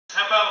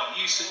how about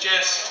you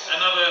suggest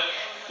another,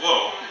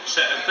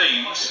 set of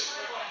themes,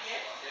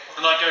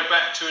 and I go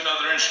back to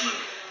another instrument.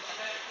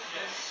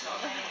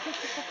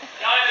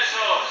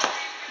 Dinosaurs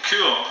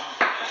Cool.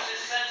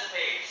 versus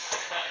centipedes.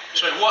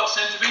 Sorry, what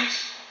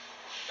centipedes?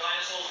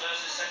 Dinosaurs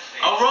versus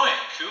centipedes. Oh right,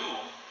 cool.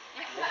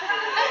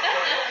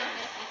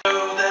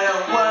 Oh,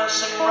 there were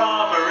some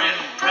rather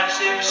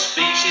impressive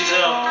species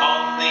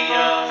upon the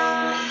earth.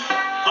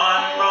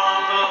 I'm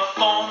rather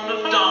fond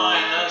of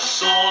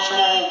dinosaurs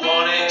for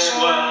what it's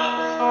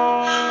worth.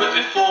 But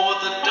before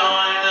the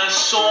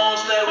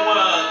dinosaurs there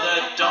were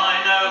the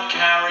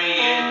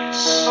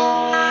dino-carriers.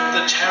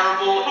 The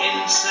terrible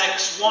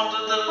insects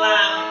wandered the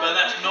land, but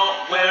that's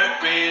not where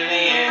it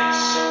really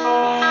is.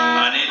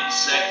 An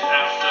insect,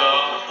 after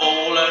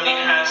all, only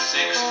has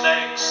 6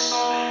 legs.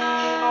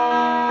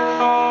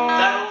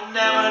 That'll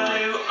never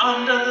do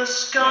under the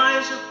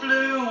skies of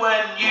blue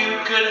when you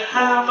could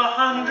have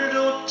 100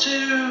 or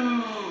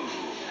 2.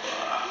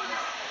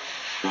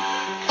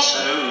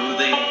 So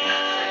the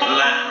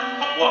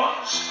land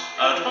was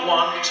at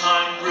one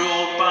time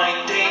ruled by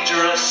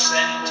dangerous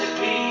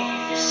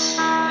centipedes.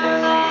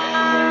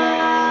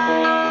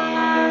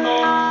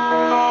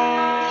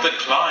 The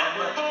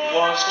climate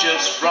was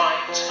just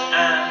right,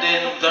 and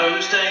in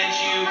those days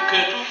you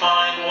could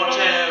find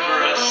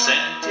whatever a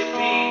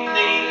centipede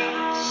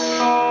needs.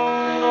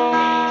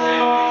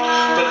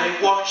 But they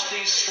watched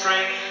these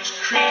strange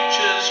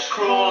creatures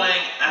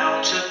crawling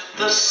out of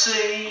the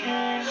sea,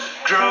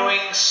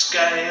 growing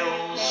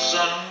scales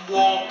and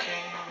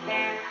walking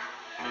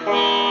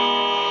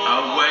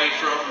away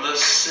from the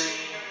sea.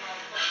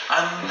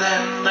 And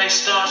then they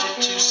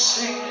started to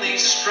sing,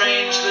 these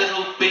strange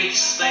little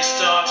beasts, they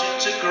started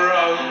to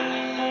grow.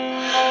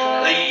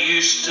 They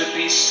used to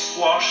be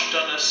squashed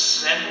under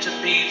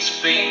centipede's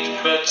feet,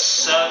 but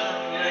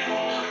suddenly,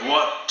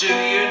 what do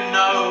you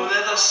know,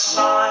 they're the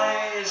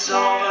size of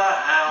a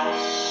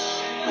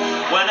house.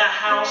 When a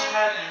house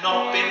had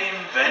not been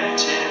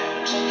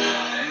invented,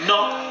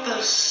 not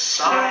the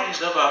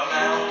size of a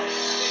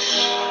mouse.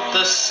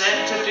 The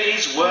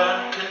centipedes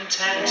weren't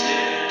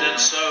contented, and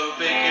so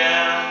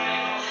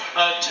began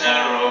a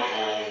terrible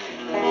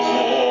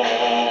war.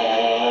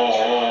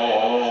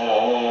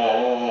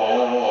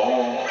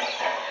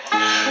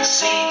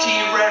 See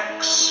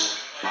T-Rex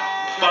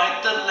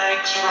fight the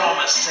legs from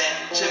a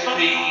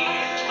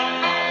centipede.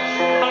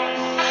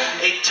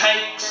 It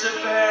takes a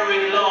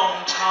very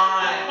long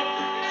time,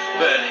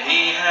 but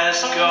he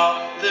has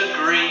got the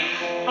greed.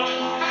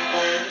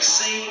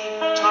 See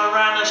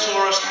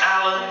Tyrannosaurus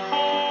Alan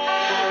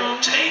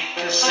take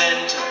a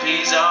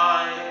centipede's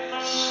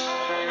eyes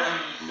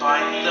and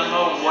bite them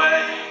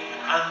away,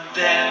 and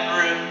then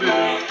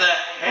remove the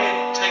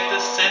head, take the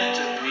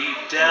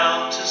centipede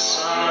down to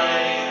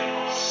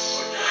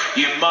size.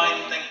 You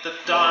might think the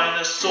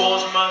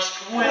dinosaurs must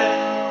win,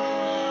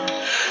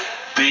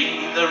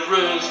 be the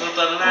rulers of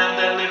the land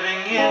they're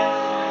living in,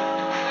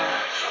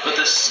 but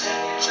the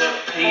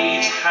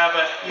centipedes have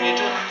a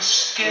hidden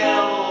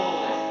skill.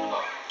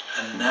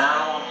 And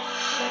now,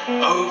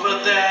 over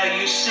there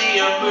you see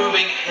a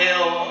moving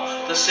hill.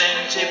 The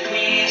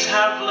centipedes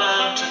have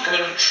learned to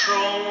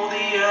control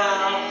the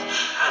earth,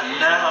 and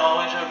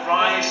now it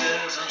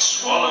arises and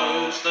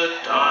swallows the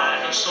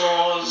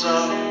dinosaurs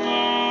up.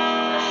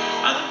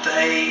 And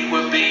they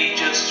would be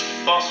just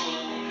fossils,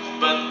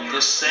 but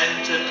the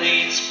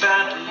centipedes'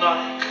 bad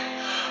luck.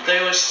 They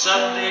were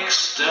suddenly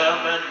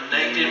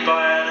exterminated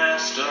by an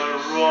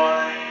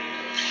asteroid,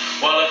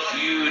 while a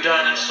few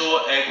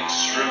dinosaur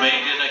eggs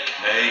remained in a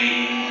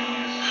cave.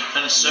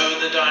 And so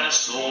the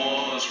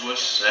dinosaurs were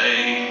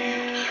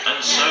saved,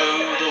 and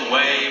so the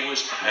way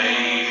was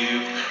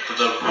paved for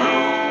the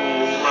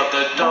rule of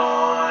the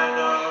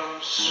dinosaurs.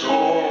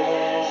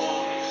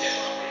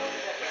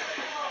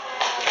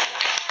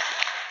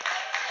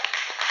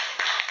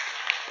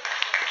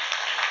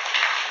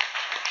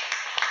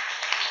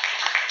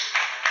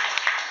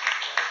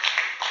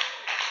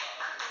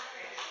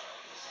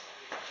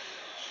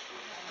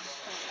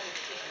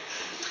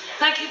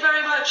 Thank you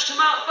very much to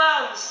Mark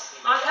Barnes,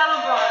 Mark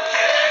Allenbright.